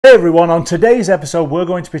Hey everyone, on today's episode we're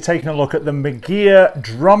going to be taking a look at the Megir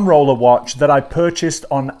drum roller watch that I purchased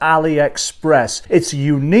on AliExpress. It's a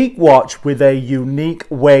unique watch with a unique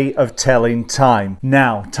way of telling time.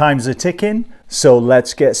 Now, time's a ticking, so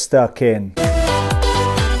let's get stuck in.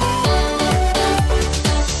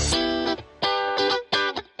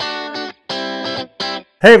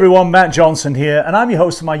 Hey everyone, Matt Johnson here, and I'm your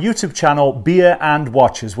host of my YouTube channel, Beer and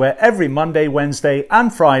Watches, where every Monday, Wednesday,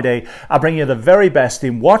 and Friday I bring you the very best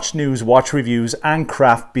in watch news, watch reviews, and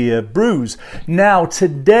craft beer brews. Now,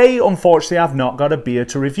 today, unfortunately, I've not got a beer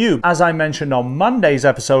to review. As I mentioned on Monday's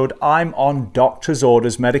episode, I'm on doctor's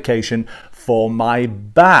orders medication for my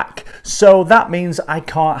back. So that means I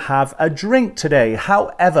can't have a drink today.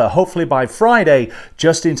 However, hopefully by Friday,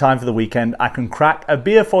 just in time for the weekend, I can crack a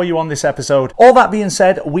beer for you on this episode. All that being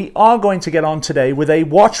said, we are going to get on today with a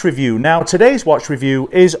watch review. Now, today's watch review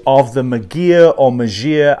is of the Megir or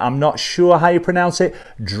Megir, I'm not sure how you pronounce it,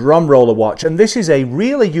 drum roller watch. And this is a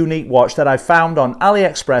really unique watch that I found on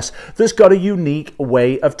AliExpress that's got a unique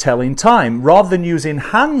way of telling time. Rather than using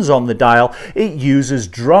hands on the dial, it uses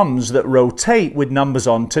drums that rotate with numbers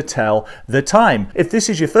on to tell the time. If this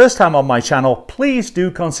is your first time on my channel, please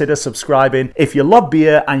do consider subscribing. If you love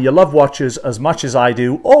beer and you love watches as much as I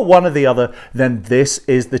do, or one or the other, then this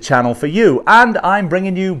is the channel for you. And I'm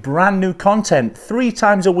bringing you brand new content 3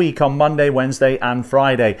 times a week on Monday, Wednesday, and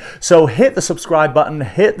Friday. So hit the subscribe button,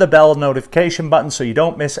 hit the bell notification button so you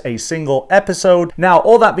don't miss a single episode. Now,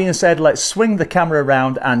 all that being said, let's swing the camera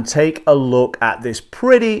around and take a look at this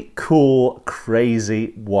pretty cool,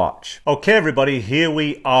 crazy watch. Okay, everybody, here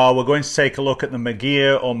we are. We're going to take a look at the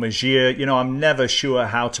Megir or Megir. You know, I'm never sure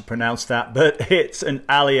how to pronounce that, but it's an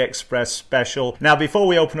AliExpress special. Now, before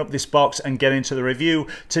we open up this box and get into the review,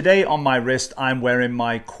 today on my wrist, I'm wearing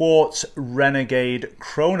my Quartz Renegade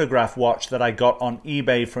chronograph watch that I got on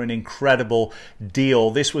eBay for an incredible deal.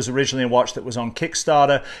 This was originally a watch that was on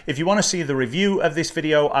Kickstarter. If you want to see the review of this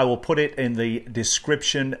video, I will put it in the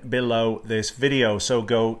description below this video, so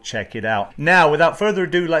go check it out. Now, without further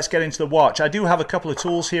ado, let's get into the watch. I do have a couple of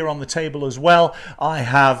tools here on the table as well. I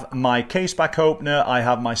have my case back opener, I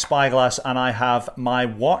have my spyglass, and I have my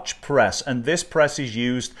watch press. And this press is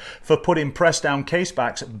used for putting press down case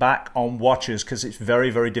backs back on watches because it's very,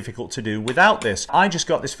 very difficult to do without this. I just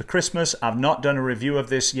got this for Christmas. I've not done a review of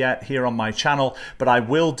this yet here on my channel, but I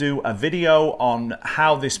will do a video on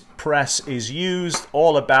how this press is used,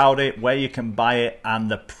 all about it, where you can buy it,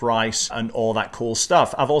 and the price and all that cool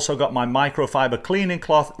stuff. I've also got my microfiber cleaning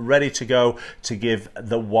cloth ready to go to give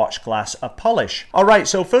the watch glass a polish. All right,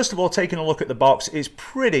 so first of all, taking a look at the box, it's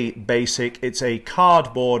pretty basic. It's a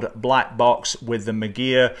cardboard black box with the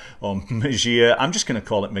Megir or Megir, I'm just going to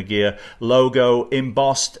call it Megir, logo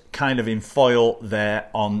embossed kind of in foil there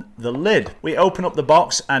on the lid. We open up the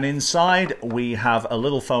box and inside we have a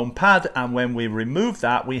little foam pad, and when we remove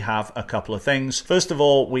that we have a couple of things. First of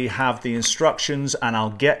all, we have the instructions, and I'll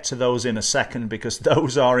get to those in a second because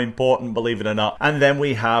those are important, believe it or not. And then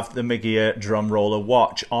we have the Megir drum roller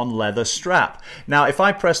watch on leather strap. Now, if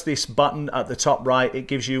I press this button at the top right, it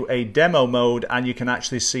gives you a demo mode and you can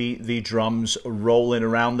actually see the drums rolling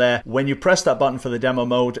around there. When you press that button for the demo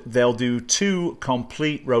mode, they'll do 2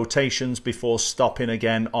 complete rotations before stopping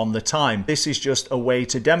again on the time. This is just a way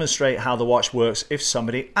to demonstrate how the watch works if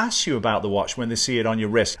somebody asks you about the watch when they see it on your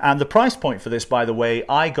wrist. And the price point for this, by the way,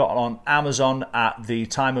 I got on Amazon at the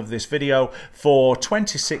time of this video for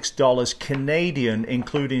 $26 Canadian,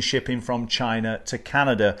 including shipping from China to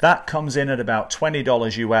Canada. That comes in at about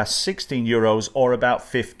 $20 US, 16 euros, or about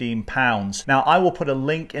 15 pounds. Now, I will put a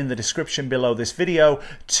link in the description below this video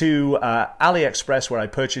to AliExpress where I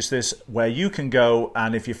purchased this, where you can go,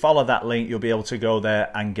 and if you follow that link, you'll be able to go there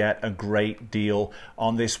and get a great deal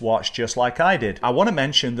on this watch just like I did. I want to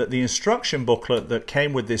mention that the instruction booklet that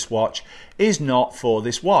came with this watch is not for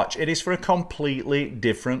this watch. It is for a completely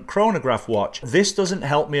different chronograph watch. This doesn't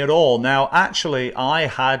help me at all. Now, actually, I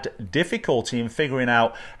had difficulty in figuring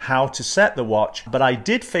out how to set the watch, but I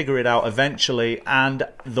did figure it out eventually, and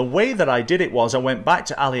the way that I did it was I went back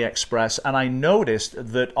to AliExpress and I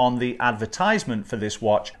noticed that on the advertisement for this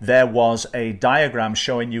watch there was a diagram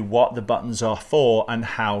showing you what the buttons are for and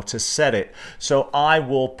how to set it. So I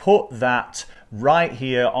will put that right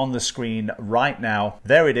here on the screen right now.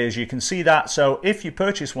 There it is, you can see that. So if you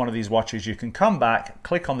purchase one of these watches, you can come back,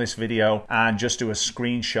 click on this video and just do a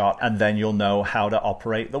screenshot, and then you'll know how to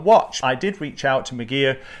operate the watch. I did reach out to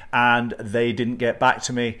Megir and they didn't get back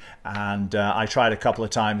to me, and I tried a couple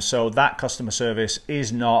of times, so that customer service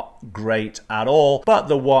is not great at all, but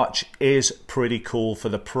the watch is pretty cool for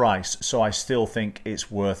the price, so I still think it's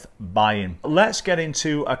worth buying. Let's get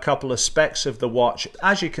into a couple of specs of the watch.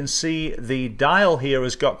 As you can see, the dial here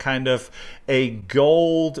has got kind of a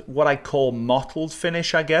gold, what I call mottled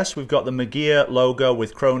finish, I guess. We've got the Megir logo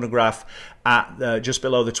with chronograph at just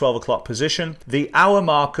below the 12 o'clock position. The hour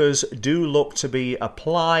markers do look to be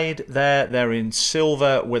applied there. They're in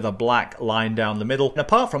silver with a black line down the middle. And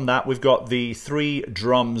apart from that, we've got the 3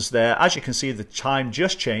 drums there. As you can see, the time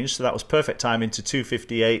just changed, so that was perfect time into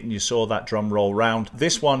 2:58, and you saw that drum roll round.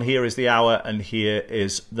 This one here is the hour, and here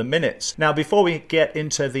is the minutes. Now, before we get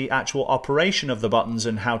into the actual operation of the buttons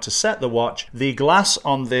and how to set the watch, the glass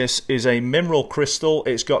on this is a mineral crystal.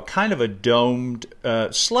 It's got kind of a domed,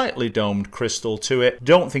 slightly domed crystal to it.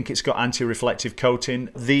 Don't think it's got anti-reflective coating.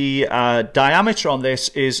 The diameter on this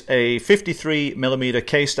is a 53mm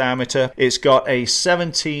case diameter. It's got a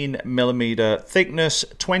 17mm thickness,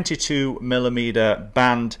 22mm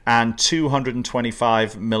band, and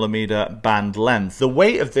 225mm band length. The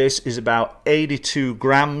weight of this is about 82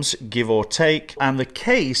 grams, give or take, and the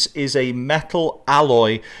case is a metal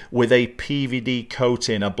alloy with a PVD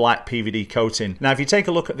coating, a black PVD coating. Now, if you take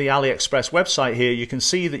a look at the AliExpress website here, you can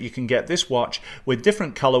see that you can get this watch with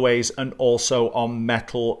different colorways and also on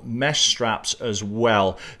metal mesh straps as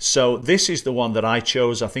well. So this is the one that I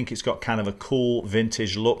chose. I think it's got kind of a cool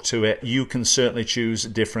vintage look to it. You can certainly choose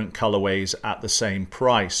different colorways at the same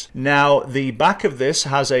price. Now, the back of this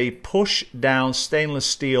has a push down stainless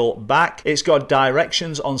steel back. It's got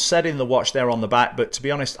directions on setting the watch there on the back, but to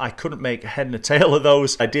be honest, I couldn't make a head and a tail of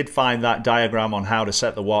those. I did find that diagram on how to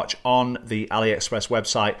set the watch on the AliExpress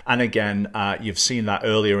website, and again, you've seen that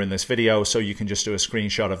earlier in this video, so you can just do a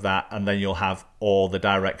screenshot of that and then you'll have all the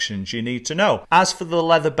directions you need to know. As for the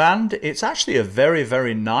leather band, it's actually a very,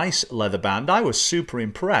 very nice leather band. I was super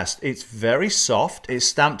impressed. It's very soft. It's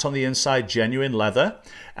stamped on the inside genuine leather,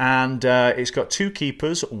 and it's got 2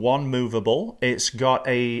 keepers, 1 movable. It's got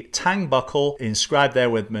a tang buckle inscribed there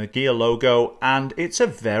with Megir logo, and it's a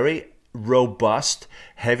very robust,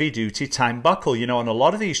 heavy-duty tang buckle. You know, on a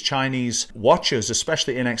lot of these Chinese watches,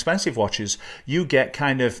 especially inexpensive watches, you get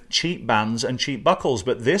kind of cheap bands and cheap buckles,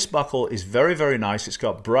 but this buckle is very, very nice. It's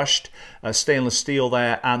got brushed stainless steel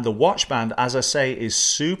there, and the watch band, as I say, is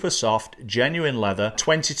super soft, genuine leather,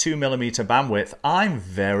 22mm bandwidth. I'm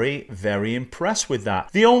very, very impressed with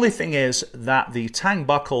that. The only thing is that the tang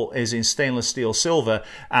buckle is in stainless steel silver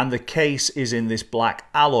and the case is in this black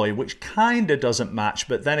alloy, which kind of doesn't match,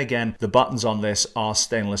 but then again, the buttons on this are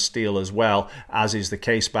stainless steel as well, as is the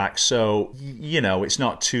case back, so you know, it's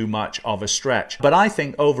not too much of a stretch. But I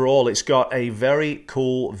think overall it's got a very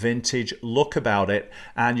cool vintage look about it,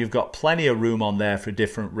 and you've got plenty of room on there for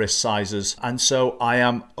different wrist sizes, and so I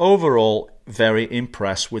am overall very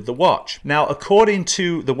impressed with the watch. Now, according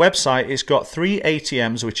to the website, it's got 3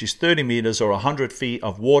 ATMs, which is 30 meters or 100 feet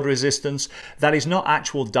of water resistance. That is not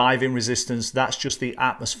actual diving resistance. That's just the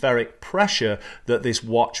atmospheric pressure that this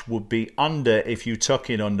watch would be under if you took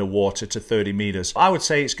it underwater to 30 meters. I would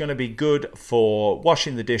say it's going to be good for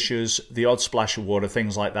washing the dishes, the odd splash of water,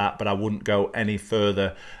 things like that, but I wouldn't go any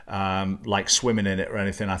further, like swimming in it or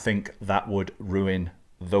anything. I think that would ruin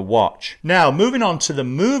the watch. Now, moving on to the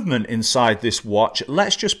movement inside this watch,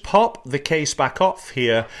 let's just pop the case back off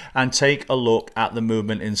here and take a look at the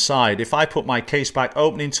movement inside. If I put my case back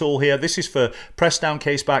opening tool here, this is for press down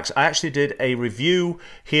case backs. I actually did a review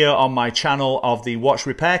here on my channel of the watch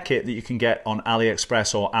repair kit that you can get on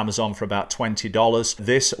AliExpress or Amazon for about $20.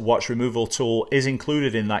 This watch removal tool is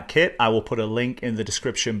included in that kit. I will put a link in the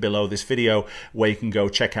description below this video where you can go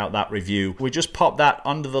check out that review. We just pop that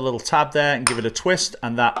under the little tab there and give it a twist,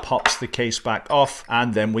 and that pops the case back off,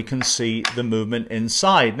 and then we can see the movement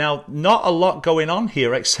inside. Now, not a lot going on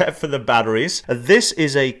here except for the batteries. This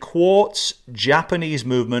is a quartz Japanese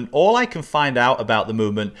movement. All I can find out about the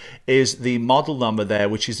movement is the model number there,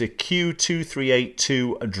 which is a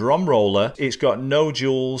Q2382 drum roller. It's got no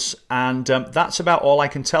jewels, and that's about all I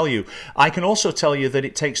can tell you. I can also tell you that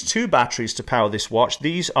it takes 2 batteries to power this watch.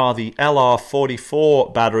 These are the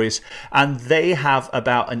LR44 batteries, and they have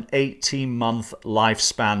about an 18-month lifespan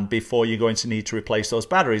before you're going to need to replace those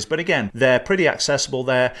batteries. But again, they're pretty accessible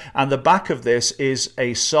there, and the back of this is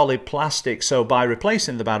a solid plastic, so by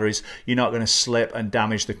replacing the batteries, you're not going to slip and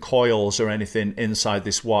damage the coils or anything inside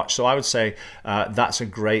this watch. So I would say that's a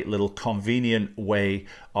great little convenient way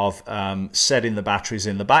of setting the batteries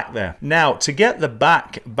in the back there. Now, to get the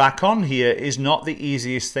back on here is not the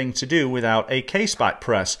easiest thing to do without a case back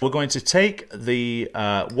press. We're going to take the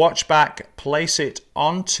watch back, place it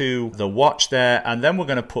onto the watch there, and then we're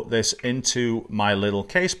going to put this into my little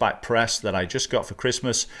case back press that I just got for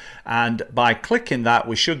Christmas, and by clicking that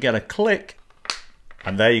we should get a click,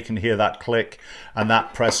 and there you can hear that click, and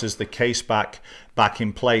that presses the case back back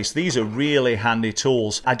in place. These are really handy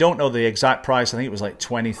tools. I don't know the exact price. I think it was like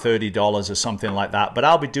 $20, $30 or something like that, but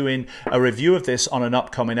I'll be doing a review of this on an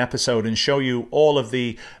upcoming episode and show you all of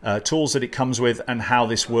the tools that it comes with and how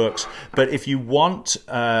this works. But if you want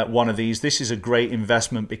one of these, this is a great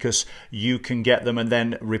investment because you can get them and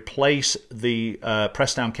then replace the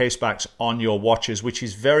press down case backs on your watches, which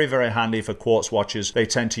is very, very handy for quartz watches. They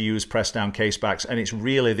tend to use press down case backs, and it's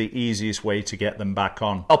really the easiest way to get them back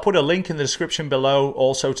on. I'll put a link in the description below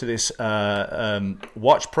also to this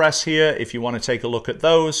watch press here if you want to take a look at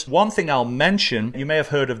those. One thing I'll mention, you may have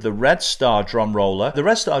heard of the Red Star drum roller. The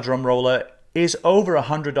Red Star drum roller is over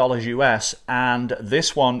 $100 US, and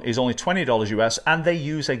this one is only $20 US, and they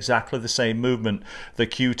use exactly the same movement, the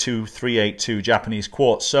Q2382 Japanese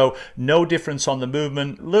quartz. So no difference on the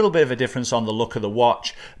movement, a little bit of a difference on the look of the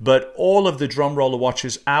watch, but all of the drum roller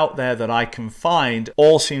watches out there that I can find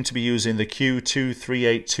all seem to be using the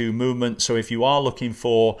Q2382 movement. So if you are looking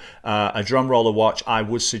for a drum roller watch, I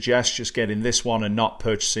would suggest just getting this one and not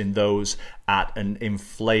purchasing those at an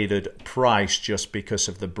inflated price just because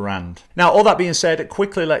of the brand. Now, all that being said,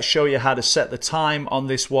 quickly let's show you how to set the time on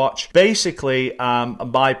this watch. Basically,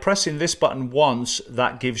 by pressing this button once,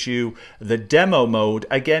 that gives you the demo mode,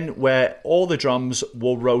 again, where all the drums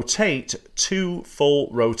will rotate 2 full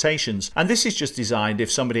rotations. And this is just designed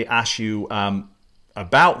if somebody asks you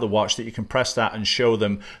about the watch, that you can press that and show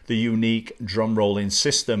them the unique drum rolling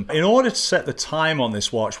system. In order to set the time on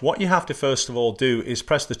this watch, what you have to first of all do is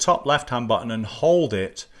press the top left hand button and hold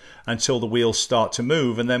it until the wheels start to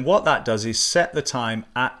move, and then what that does is set the time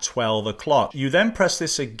at 12 o'clock. You then press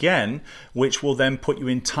this again, which will then put you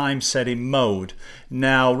in time setting mode.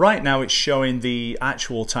 Now right now it's showing the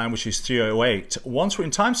actual time, which is 3:08. Once we're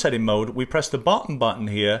in time setting mode, we press the bottom button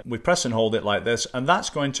here, we press and hold it like this, and that's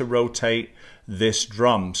going to rotate this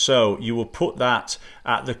drum. So you will put that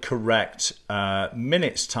at the correct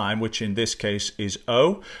minutes time, which in this case is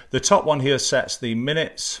O. The top one here sets the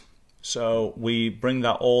minutes, so we bring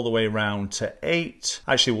that all the way around to 8.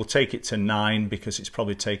 Actually, we'll take it to 9 because it's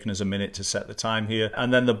probably taken us a minute to set the time here.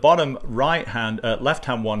 And then the bottom left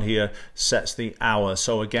hand one here sets the hour.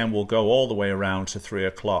 So again, we'll go all the way around to 3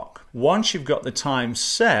 o'clock. Once you've got the time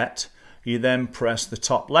set, you then press the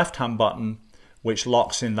top left hand button, which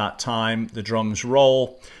locks in that time. The drums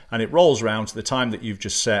roll, and it rolls around to the time that you've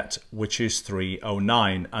just set, which is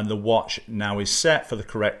 3:09, and the watch now is set for the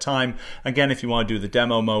correct time. Again, if you want to do the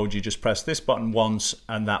demo mode, you just press this button once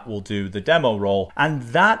and that will do the demo roll. And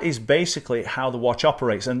that is basically how the watch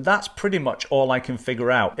operates, and that's pretty much all I can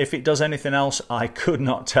figure out. If it does anything else, I could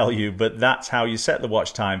not tell you, but that's how you set the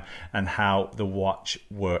watch time and how the watch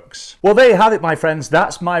works. Well, there you have it, my friends.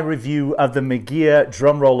 That's my review of the Megir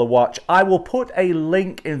drum roller watch. I will put a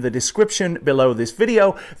link in the description below this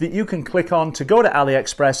video that you can click on to go to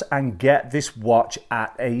AliExpress and get this watch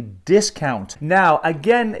at a discount. Now,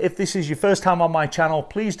 again, if this is your first time on my channel,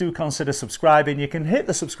 please do consider subscribing. You can hit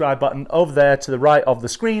the subscribe button over there to the right of the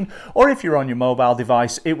screen, or if you're on your mobile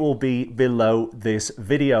device, it will be below this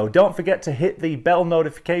video. Don't forget to hit the bell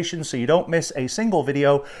notification so you don't miss a single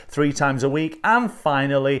video 3 times a week. And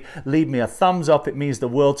finally, leave me a thumbs up. It means the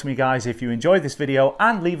world to me, guys, if you enjoyed this video,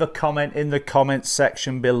 and leave a comment in the comment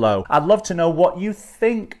section below. I'd love to know what you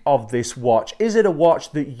think of this watch. Is it a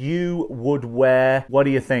watch that you would wear? What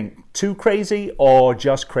do you think? Too crazy or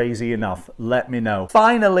just crazy enough? Let me know.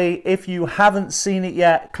 Finally, if you haven't seen it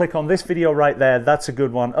yet, click on this video right there. That's a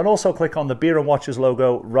good one. And also click on the Beer and Watches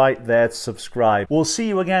logo right there to subscribe. We'll see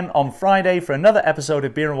you again on Friday for another episode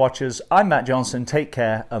of Beer and Watches. I'm Matt Johnson. Take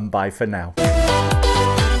care and bye for now.